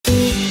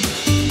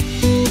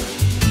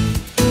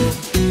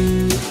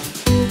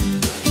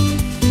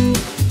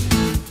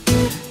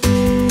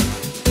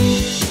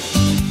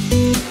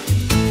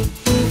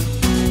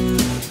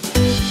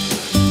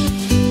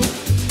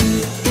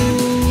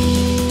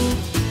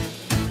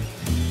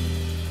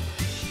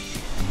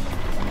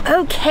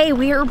Okay,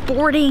 we are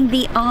boarding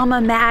the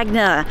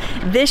AmaMagna.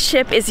 This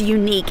ship is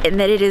unique in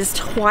that it is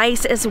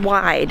twice as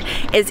wide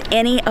as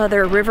any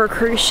other river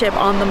cruise ship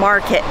on the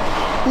market.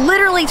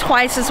 Literally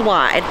twice as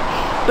wide,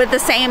 but the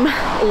same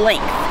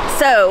length.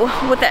 So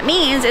what that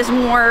means is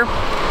more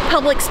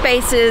public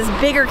spaces,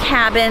 bigger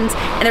cabins,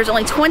 and there's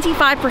only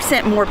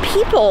 25% more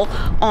people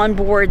on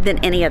board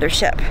than any other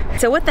ship.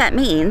 So what that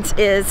means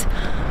is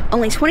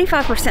only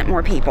 25%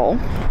 more people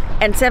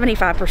and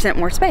 75%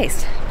 more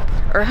space,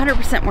 or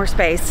 100% more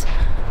space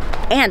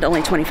and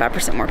only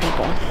 25% more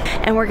people.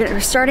 And we're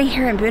starting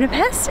here in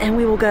Budapest, and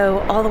we will go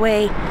all the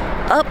way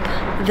up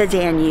the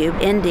Danube,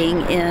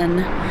 ending in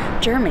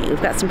Germany.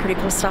 We've got some pretty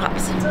cool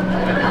stops.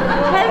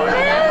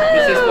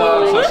 This is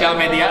for social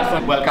media,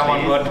 so welcome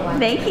on board.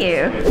 Thank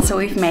you. So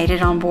we've made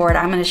it on board.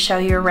 I'm going to show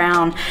you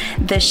around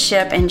the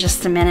ship in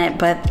just a minute,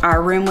 but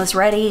our room was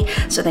ready,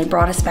 so they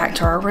brought us back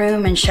to our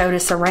room and showed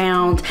us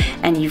around,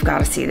 and you've got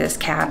to see this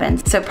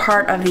cabin. So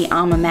part of the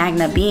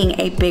AmaMagna being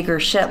a bigger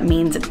ship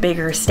means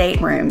bigger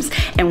staterooms,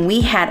 and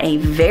we had a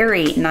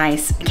very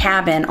nice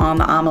cabin on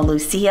the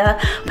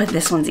AmaLucia, but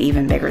this one's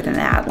even bigger than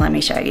that. Let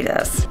me show you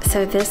this.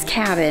 So this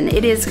cabin,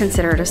 it is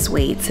considered a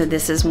suite, so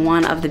this is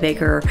one of the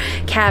bigger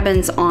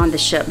cabins on the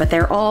ship, but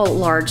they're all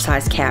large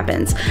size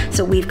cabins.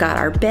 So we've got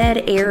our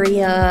bed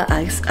area,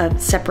 a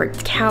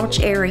separate couch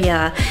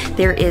area.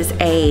 There is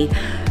a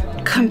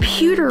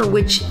computer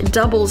which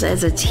doubles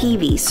as a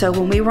TV. So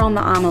when we were on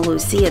the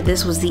AmaLucia,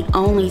 this was the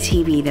only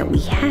TV that we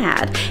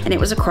had, and it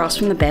was across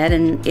from the bed,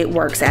 and it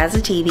works as a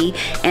TV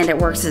and it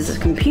works as a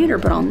computer.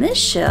 But on this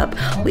ship,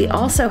 we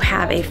also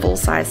have a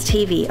full-size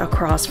TV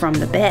across from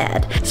the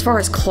bed. As far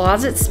as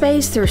closet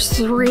space, there's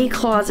 3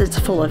 closets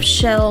full of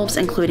shelves,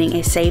 including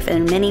a safe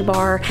and mini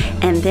bar,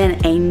 and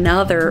then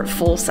another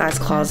full-size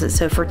closet.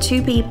 So for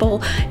 2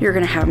 people, you're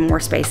gonna have more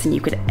space than you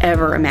could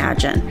ever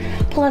imagine.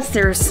 Plus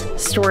there's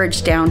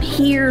storage down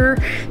here,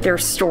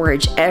 there's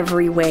storage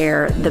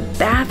everywhere. The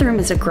bathroom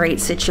is a great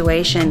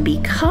situation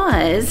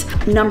because,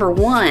 number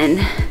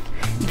one,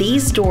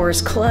 these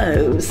doors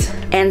close,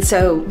 and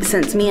so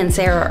since me and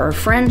Sarah are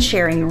friends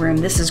sharing a room,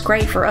 this is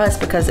great for us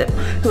because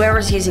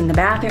whoever's using the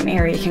bathroom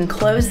area can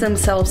close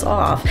themselves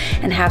off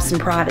and have some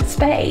private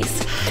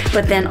space.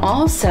 But then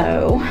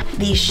also,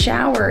 the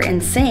shower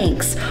and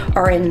sinks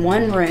are in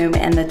one room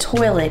and the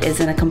toilet is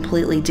in a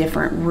completely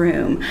different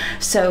room.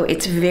 So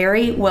it's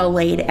very well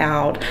laid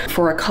out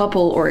for a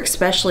couple, or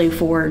especially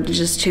for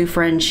just 2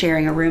 friends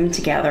sharing a room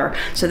together,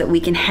 so that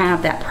we can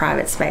have that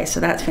private space. So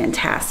that's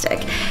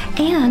fantastic.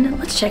 And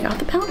let's check out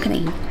the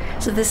balcony.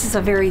 So this is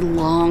a very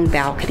long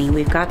balcony.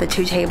 We've got the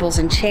 2 tables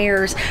and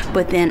chairs,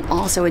 but then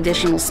also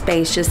additional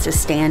space just to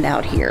stand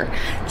out here.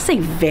 It's a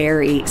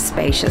very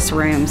spacious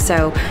room.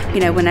 So, you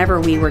know, whenever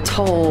we were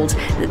told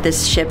that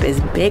this ship is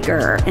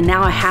bigger, and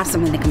now I have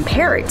something to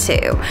compare it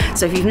to.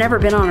 So if you've never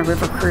been on a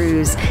river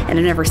cruise and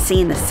have never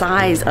seen the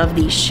size of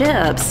these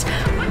ships,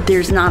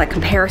 there's not a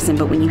comparison,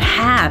 but when you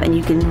have, and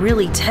you can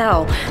really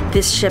tell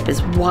this ship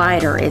is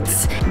wider,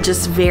 it's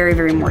just very,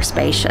 very more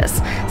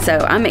spacious. So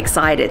I'm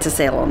excited to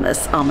sail on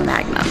this AmaMagna.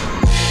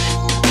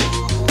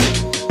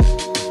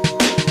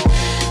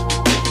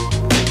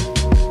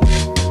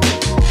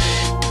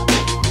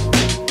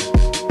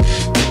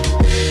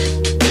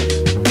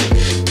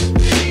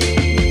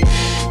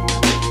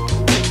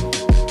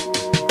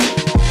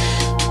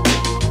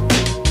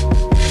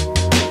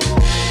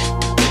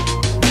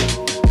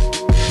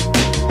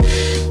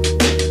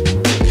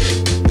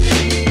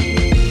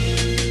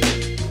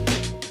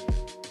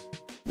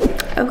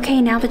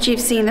 Okay, now that you've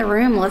seen the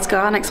room, let's go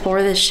out and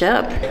explore this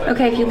ship.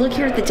 Okay, if you look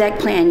here at the deck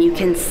plan, you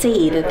can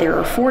see that there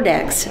are 4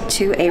 decks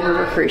to a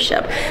river cruise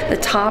ship. The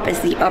top is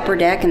the upper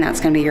deck, and that's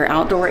going to be your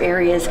outdoor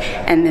areas,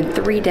 and then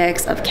 3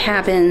 decks of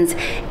cabins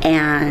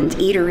and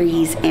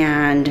eateries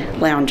and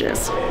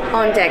lounges.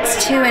 On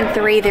decks 2 and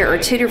 3, there are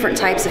 2 different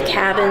types of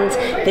cabins.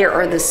 There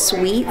are the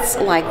suites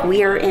like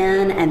we are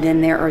in, and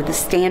then there are the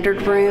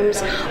standard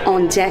rooms.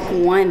 On deck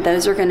 1,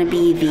 those are going to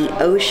be the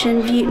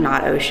ocean view,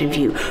 not ocean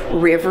view,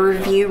 river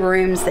view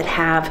rooms that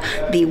have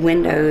the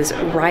windows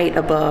right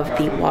above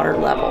the water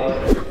level.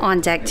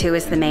 On deck 2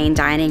 is the main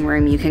dining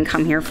room. You can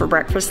come here for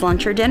breakfast,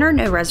 lunch, or dinner.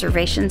 No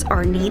reservations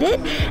are needed,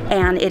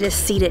 and it is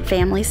seated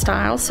family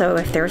style. So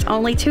if there's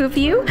only 2 of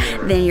you,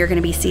 then you're going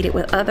to be seated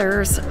with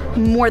others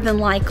more than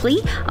likely.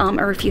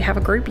 Or if you have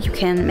a group, you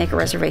can make a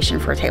reservation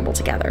for a table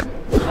together.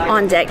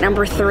 On deck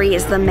number 3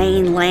 is the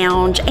main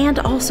lounge and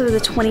also the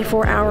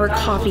 24-hour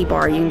coffee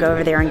bar. You can go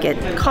over there and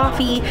get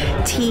coffee,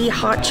 tea,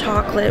 hot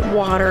chocolate,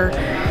 water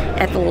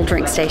at the little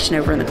drink station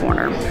over in the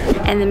corner.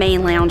 And the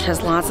main lounge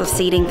has lots of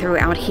seating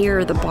throughout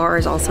here. The bar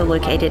is also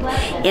located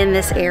in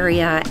this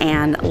area,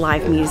 and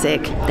live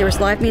music. There was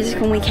live music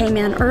when we came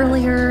in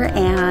earlier,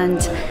 and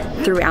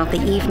throughout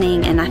the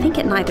evening, and I think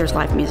at night there's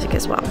live music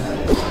as well.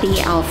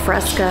 The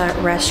Alfresca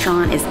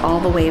restaurant is all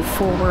the way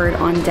forward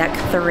on deck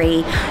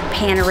 3.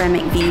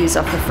 Panoramic views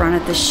of the front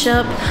of the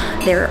ship.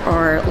 There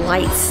are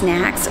light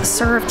snacks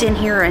served in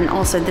here, and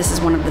also this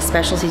is one of the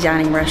specialty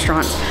dining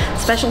restaurants.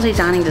 Specialty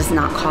dining does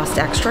not cost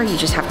extra. You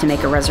just have to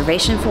make a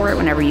reservation for it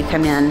whenever you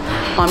come in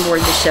on board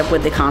the ship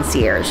with the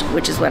concierge,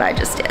 which is what I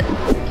just did.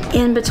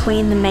 In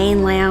between the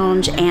main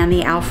lounge and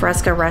the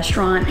Alfresca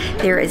restaurant,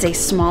 there is a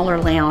smaller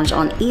lounge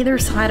on either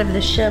side of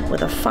the ship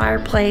with a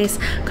fireplace,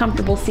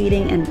 comfortable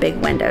seating, and big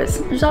windows.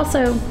 There's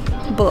also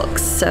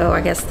books, so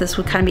I guess this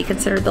would kind of be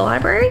considered the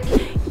library.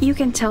 You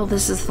can tell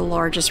this is the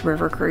largest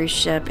river cruise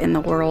ship in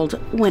the world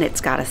when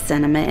it's got a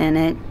cinema in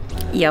it.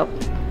 Yep,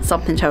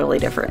 something totally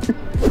different.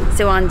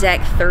 So on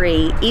deck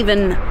 3,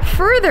 even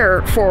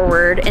further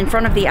forward in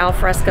front of the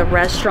Alfresca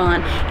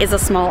restaurant is a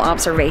small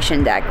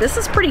observation deck. This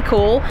is pretty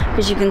cool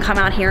because you can come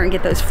out here and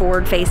get those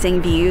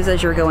forward-facing views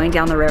as you're going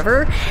down the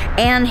river.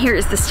 And here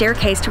is the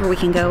staircase to where we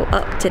can go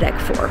up to deck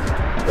 4.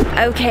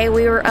 Okay,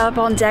 we were up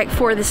on deck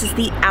 4. This is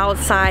the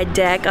outside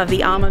deck of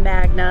the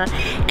AmaMagna,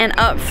 and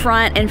up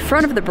front, in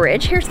front of the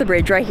bridge, here's the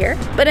bridge right here,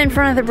 but in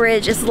front of the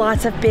bridge is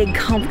lots of big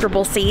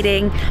comfortable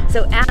seating.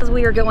 So as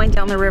we are going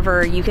down the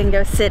river, you can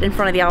go sit in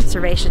front of the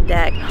observation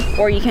deck,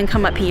 or you can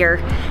come up here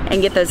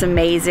and get those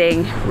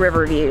amazing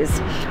river views,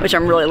 which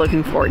I'm really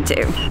looking forward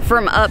to.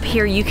 From up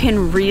here, you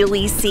can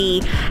really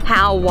see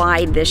how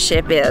wide this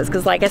ship is,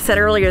 because like I said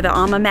earlier, the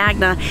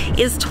AmaMagna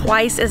is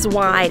twice as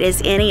wide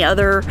as any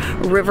other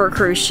river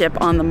cruise ship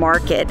on the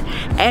market.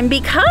 And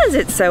because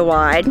it's so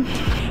wide,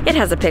 it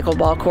has a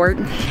pickleball court.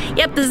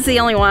 Yep, this is the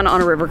only one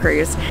on a river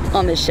cruise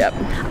on this ship.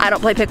 I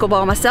don't play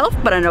pickleball myself,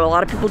 but I know a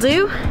lot of people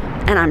do,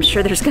 and I'm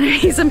sure there's gonna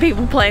be some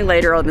people playing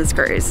later on this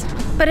cruise.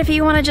 But if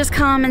you wanna just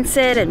come and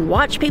sit and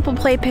watch people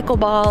play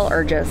pickleball,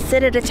 or just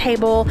sit at a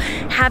table,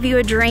 have you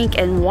a drink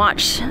and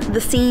watch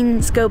the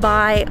scenes go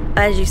by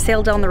as you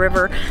sail down the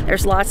river,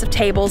 there's lots of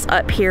tables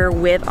up here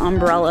with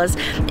umbrellas.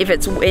 If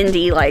it's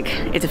windy, like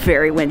it's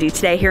very windy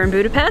today here in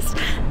Budapest,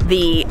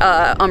 the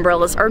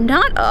umbrellas are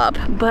not up,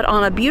 but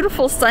on a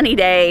beautiful sunny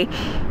day,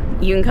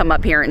 you can come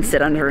up here and sit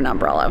under an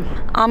umbrella.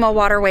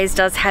 AmaWaterways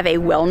does have a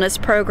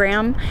wellness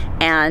program,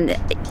 and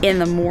in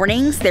the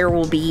mornings there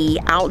will be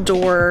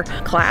outdoor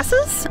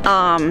classes,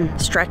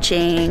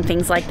 stretching,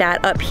 things like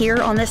that up here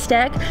on this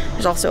deck.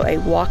 There's also a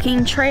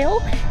walking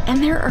trail,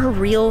 and there are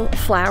real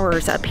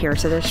flowers up here.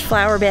 So there's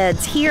flower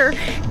beds here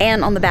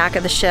and on the back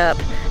of the ship.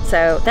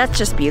 So that's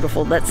just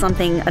beautiful. That's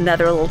something,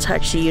 another little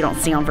touch that you don't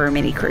see on very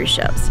many cruise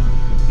ships.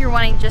 If you're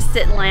wanting to just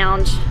sit and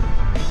lounge,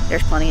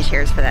 there's plenty of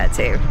chairs for that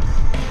too.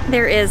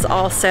 There is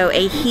also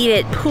a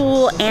heated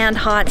pool and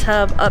hot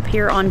tub up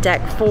here on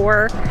deck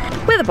 4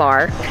 with a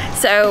bar.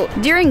 So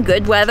during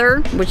good weather,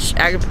 which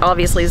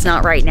obviously is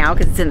not right now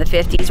because it's in the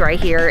 50s right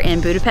here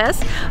in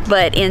Budapest,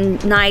 but in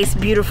nice,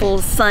 beautiful,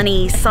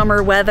 sunny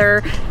summer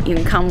weather, you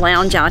can come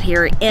lounge out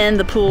here in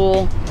the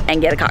pool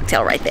and get a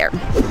cocktail right there.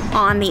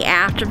 On the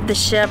aft of the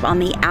ship, on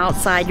the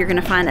outside, you're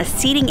gonna find a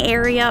seating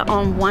area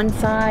on one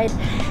side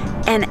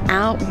and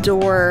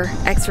outdoor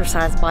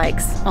exercise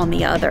bikes on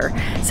the other.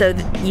 So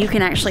you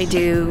can actually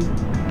do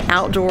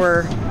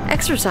outdoor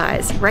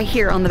exercise right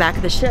here on the back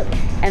of the ship.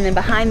 And then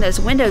behind those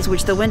windows,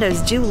 which the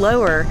windows do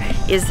lower,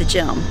 is the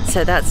gym.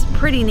 So that's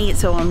pretty neat.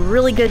 So on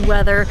really good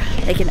weather,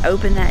 they can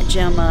open that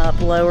gym up,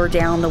 lower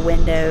down the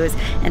windows,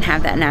 and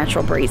have that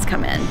natural breeze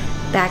come in.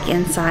 Back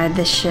inside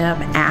the ship,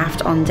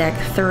 aft on deck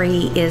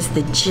 3, is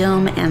the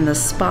gym and the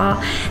spa.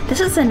 This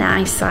is a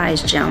nice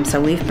sized gym. So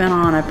we've been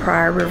on a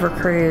prior river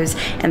cruise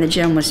and the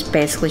gym was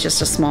basically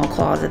just a small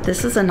closet.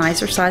 This is a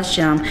nicer sized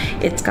gym.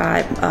 It's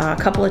got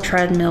a couple of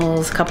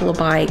treadmills, a couple of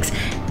bikes,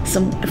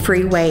 some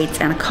free weights,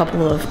 and a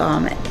couple of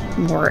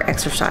more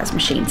exercise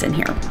machines in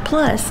here,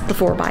 plus the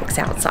 4 bikes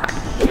outside.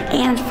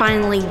 And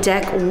finally,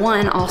 deck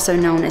 1, also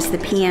known as the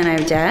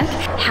piano deck,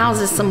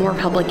 houses some more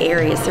public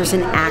areas. There's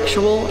an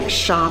actual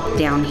shop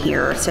down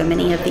here. So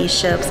many of these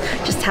ships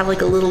just have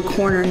like a little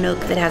corner nook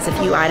that has a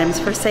few items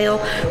for sale,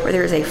 where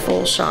there's a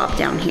full shop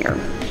down here.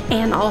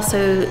 And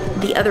also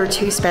the other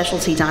 2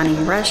 specialty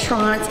dining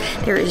restaurants.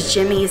 There is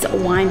Jimmy's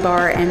Wine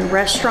Bar and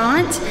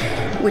Restaurant,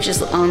 which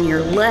is on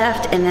your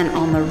left, and then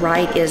on the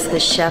right is the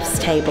chef's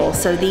table.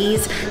 So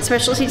these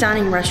specialty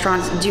dining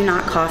restaurants do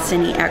not cost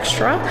any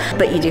extra,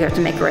 but you do have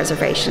to make a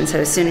reservation. So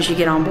as soon as you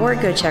get on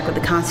board, go check with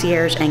the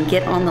concierge and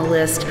get on the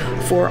list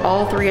for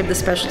all 3 of the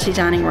specialty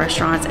dining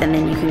restaurants, and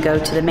then you can go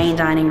to the main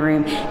dining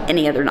room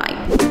any other night.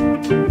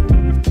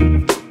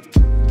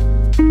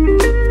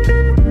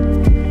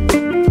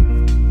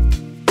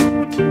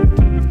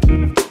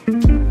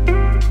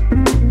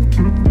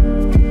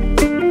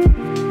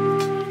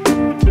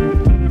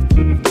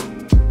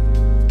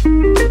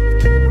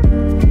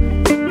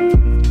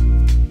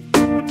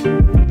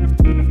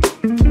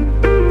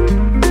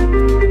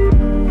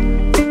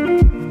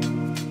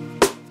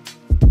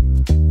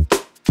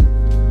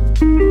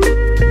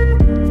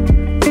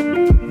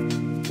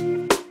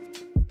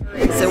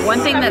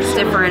 thing that's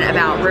different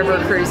about river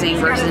cruising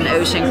versus an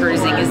ocean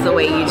cruising is the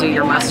way you do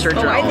your muster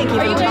drill. I think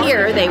even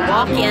here,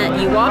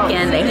 you walk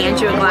in, they hand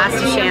you a glass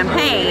of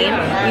champagne,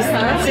 you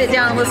sit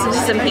down and listen to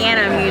some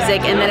piano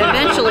music, and then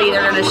eventually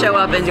they're going to show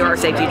up and do our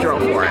safety drill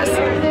for us.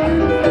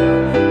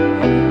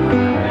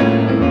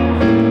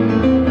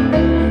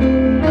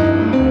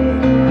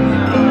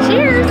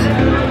 Cheers!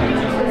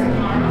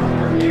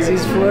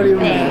 She's floating.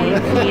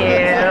 Thank you.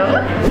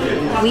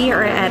 We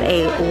are at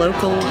a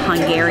local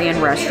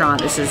Hungarian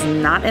restaurant. This is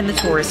not in the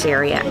tourist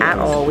area at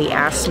all. We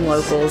asked some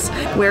locals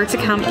where to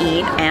come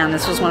eat, and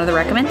this was one of the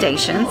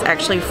recommendations,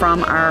 actually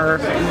from our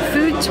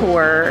food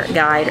tour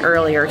guide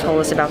earlier told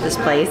us about this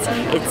place.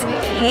 It's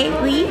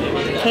Kehli,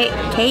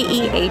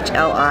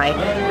 K-E-H-L-I.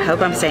 I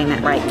hope I'm saying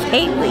that right.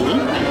 Kehli.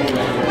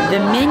 The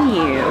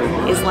menu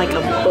is like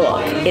a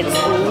book. It's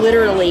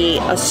literally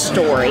a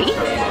story.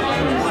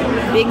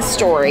 Big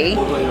story,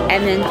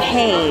 and then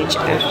page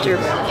after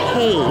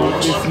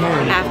page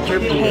after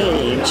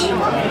page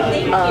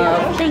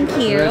of thank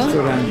you.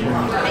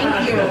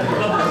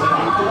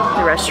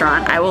 The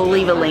restaurant. I will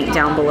leave a link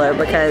down below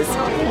because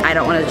I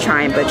don't want to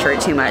try and butcher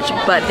it too much.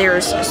 But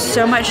there's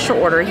so much to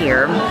order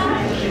here.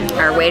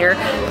 Our waiter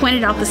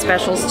pointed out the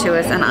specials to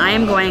us, and I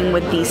am going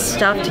with the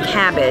stuffed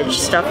cabbage,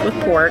 stuffed with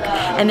pork,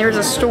 and there's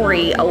a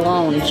story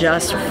alone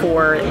just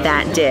for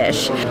that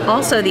dish.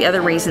 Also, the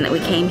other reason that we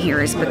came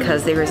here is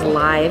because there is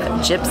live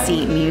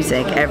gypsy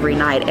music every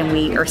night, and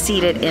we are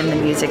seated in the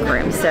music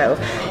room. So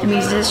the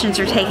musicians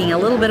are taking a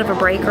little bit of a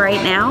break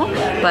right now,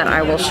 but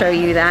I will show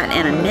you that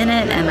in a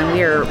minute, and then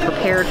we are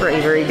prepared for a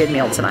very good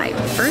meal tonight.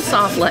 First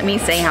off, let me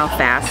say how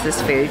fast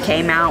this food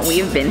came out.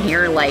 We've been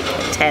here like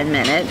 10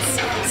 minutes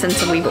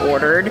since we've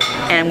ordered,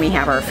 and we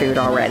have our food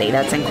already.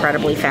 That's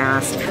incredibly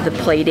fast. The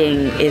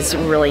plating is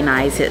really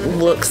nice. It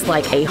looks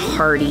like a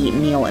hearty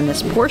meal, and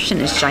this portion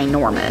is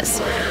ginormous.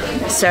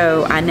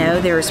 So I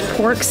know there's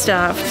pork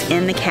stuffed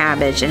in the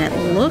cabbage, and it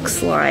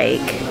looks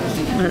like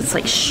it's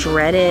like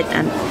shredded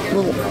and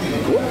little,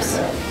 oops,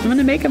 I'm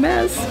gonna make a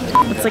mess.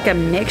 It's like a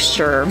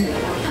mixture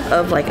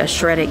of like a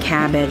shredded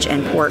cabbage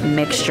and pork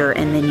mixture,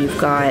 and then you've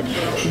got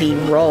the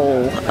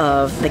roll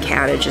of the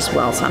cabbage as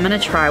well. So I'm gonna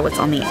try what's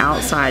on the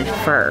outside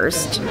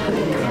first.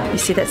 You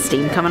see that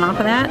steam coming off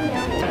of that?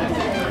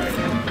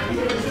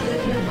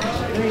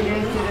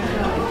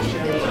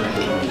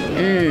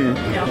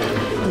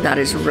 That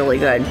is really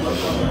good.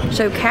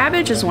 So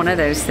cabbage is one of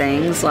those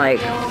things, like,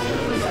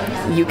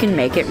 you can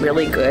make it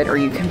really good or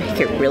you can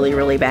make it really,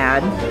 really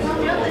bad,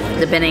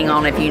 depending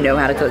on if you know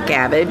how to cook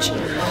cabbage.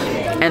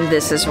 And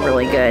this is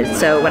really good.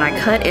 So when I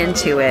cut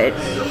into it,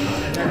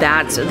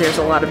 there's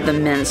a lot of the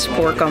minced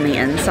pork on the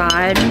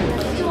inside.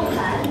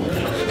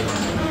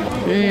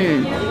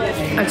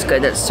 That's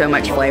good. That's so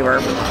much flavor.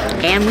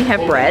 And we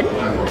have bread.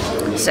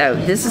 So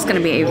this is going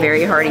to be a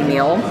very hearty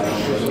meal.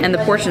 And the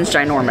portion's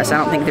ginormous. I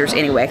don't think there's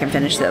any way I can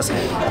finish this.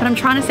 But I'm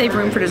trying to save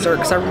room for dessert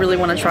because I really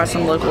want to try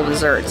some local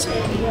desserts.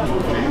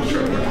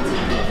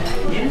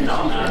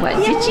 What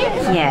did you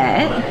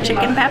get?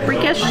 Chicken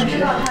paprikash.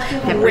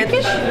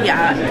 Paprikash?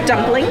 Yeah,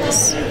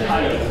 dumplings,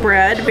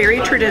 bread, very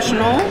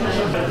traditional.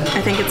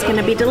 I think it's going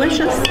to be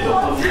delicious.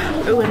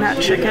 Oh, and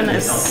that chicken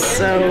is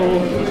so...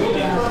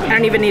 I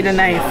don't even need a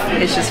knife.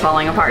 It's just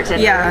falling apart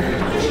today. Yeah.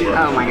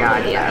 Oh my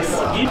God, yes.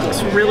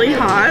 It's really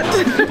hot.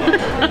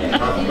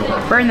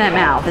 Burn that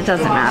mouth, it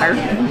doesn't matter.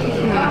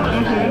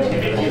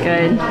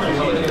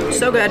 Good.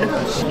 So good.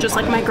 Just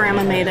like my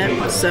grandma made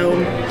it.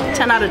 So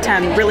 10 out of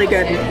 10, really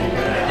good.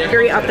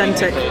 Very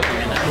authentic.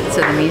 So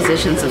the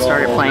musicians have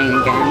started playing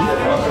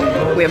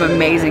again. We have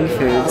amazing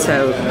food,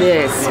 so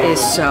this is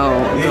so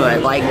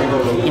good. Like,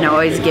 you know, I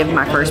always give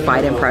my first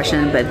bite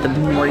impression, but the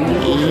more you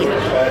eat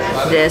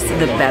this,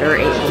 the better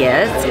it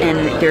gets.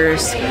 And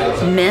there's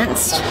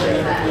minced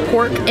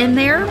pork in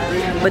there,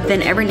 but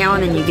then every now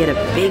and then you get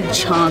a big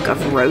chunk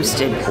of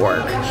roasted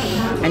pork.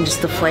 And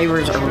just the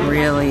flavors are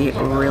really,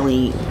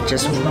 really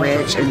just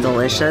rich and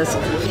delicious.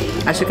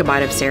 I took a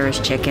bite of Sarah's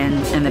chicken,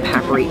 and the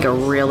paprika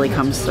really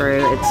comes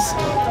through. It's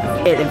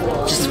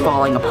just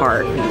falling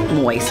apart,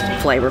 moist,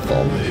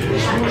 flavorful.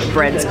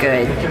 Bread's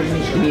good,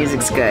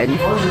 music's good.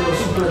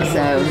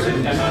 So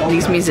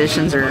these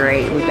musicians are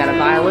great. We've got a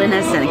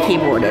violinist and a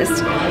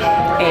keyboardist,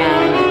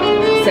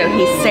 and so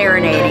he's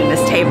serenading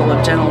this table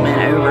of gentlemen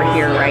over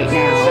here right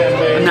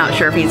now. I'm not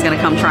sure if he's going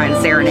to come try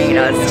and serenade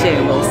us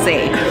too. We'll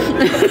see.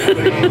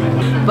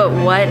 But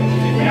what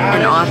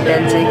an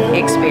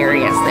authentic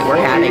experience that we're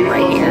having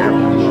right here.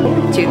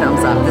 2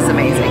 thumbs up. This is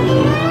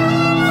amazing.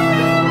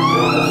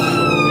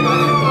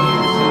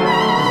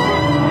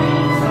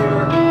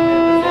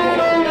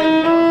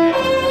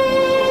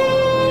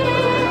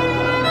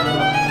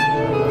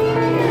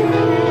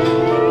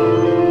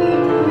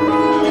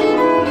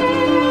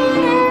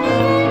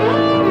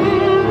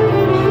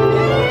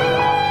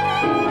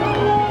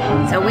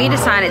 We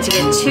decided to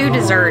get 2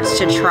 desserts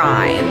to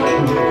try.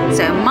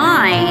 So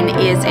mine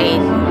is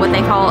what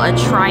they call a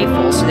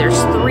trifle. So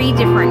there's 3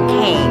 different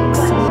cakes.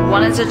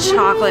 One is a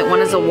chocolate, one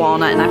is a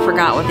walnut, and I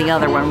forgot what the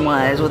other one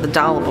was, with a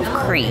dollop of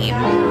cream.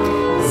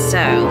 So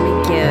let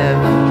me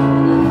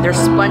give They're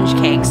sponge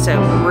cakes,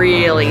 so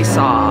really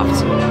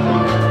soft.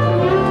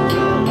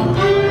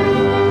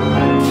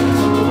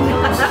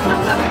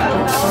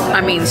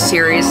 I mean,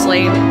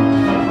 seriously,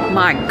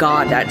 my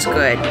God, that's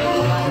good.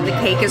 The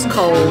cake is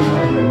cold,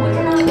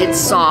 it's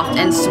soft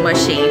and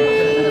smushy,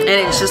 and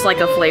it's just like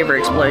a flavor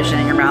explosion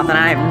in your mouth, and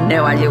I have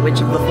no idea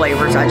which of the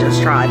flavors I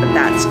just tried, but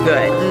that's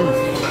good.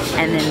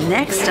 And then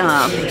next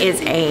up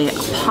is a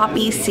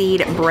poppy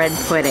seed bread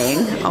pudding.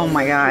 Oh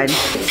my God.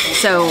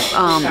 So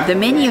the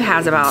menu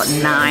has about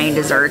 9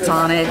 desserts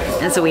on it.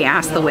 And so we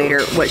asked the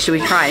waiter, what should we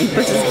try? And he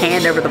puts his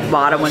hand over the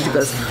bottom ones and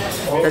goes,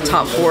 the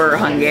top 4 are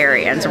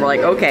Hungarian. So we're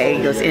like, okay.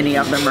 He goes, any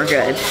of them are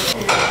good.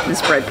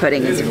 This bread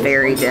pudding is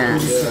very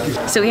dense.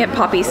 So we had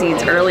poppy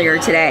seeds earlier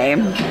today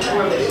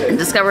and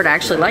discovered I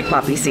actually like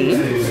poppy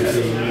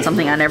seed.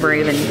 Something I never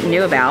even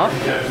knew about.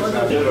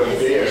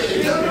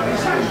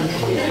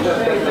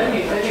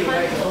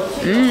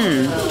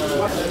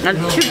 And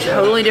 2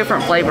 totally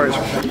different flavors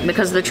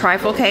because the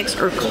trifle cakes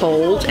are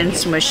cold and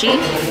smushy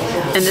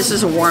and this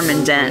is warm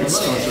and dense.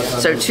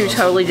 So 2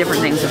 totally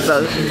different things,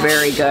 both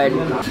very good.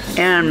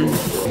 And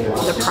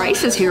the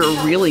prices here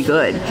are really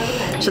good.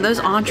 So those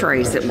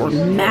entrees that were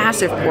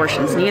massive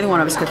portions, neither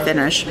one of us could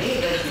finish,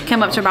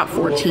 came up to about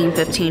 $14,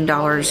 $15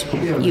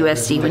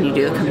 USD when you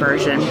do a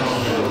conversion.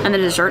 And the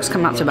desserts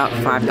come out to about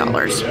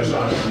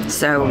 $5.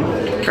 So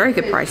very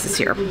good prices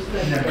here. And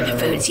the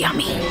food's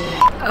yummy.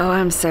 Oh,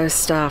 I'm so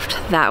stuffed.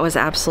 That was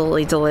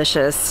absolutely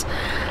delicious.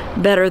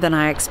 Better than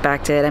I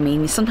expected. I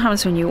mean,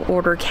 sometimes when you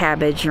order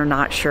cabbage, you're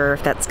not sure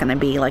if that's going to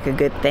be like a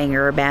good thing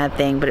or a bad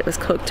thing, but it was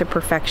cooked to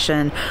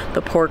perfection.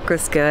 The pork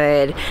was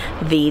good.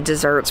 The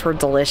desserts were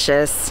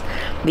delicious.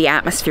 The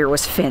atmosphere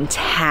was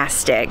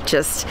fantastic.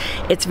 Just,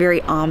 it's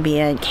very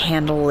ambient,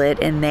 candlelit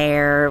in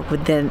there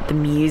with the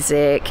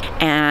music,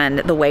 and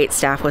the wait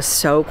staff was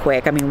so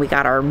quick. I mean, we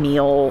got our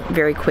meal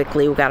very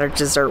quickly. We got our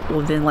dessert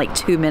within like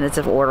 2 minutes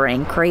of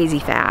ordering. Crazy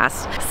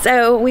fast.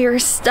 So we are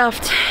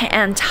stuffed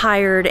and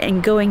tired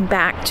and going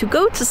back to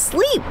go to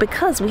sleep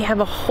because we have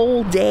a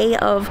whole day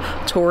of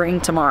touring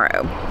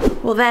tomorrow.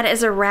 Well, that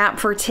is a wrap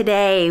for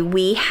today.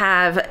 We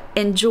have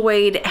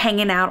enjoyed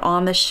hanging out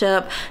on the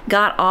ship,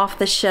 got off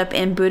the ship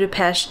in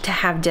Budapest to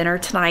have dinner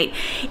tonight.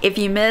 If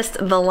you missed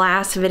the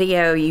last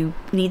video, you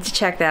need to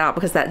check that out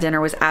because that dinner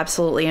was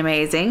absolutely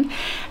amazing.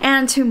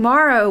 And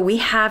tomorrow we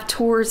have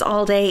tours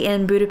all day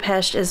in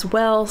Budapest as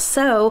well.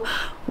 So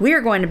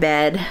we're going to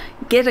bed,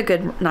 get a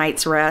good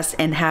night's rest,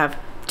 and have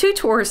 2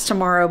 tours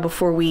tomorrow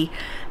before we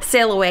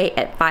sail away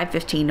at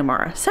 5:15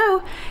 tomorrow.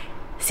 So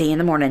see you in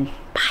the morning.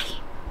 Bye.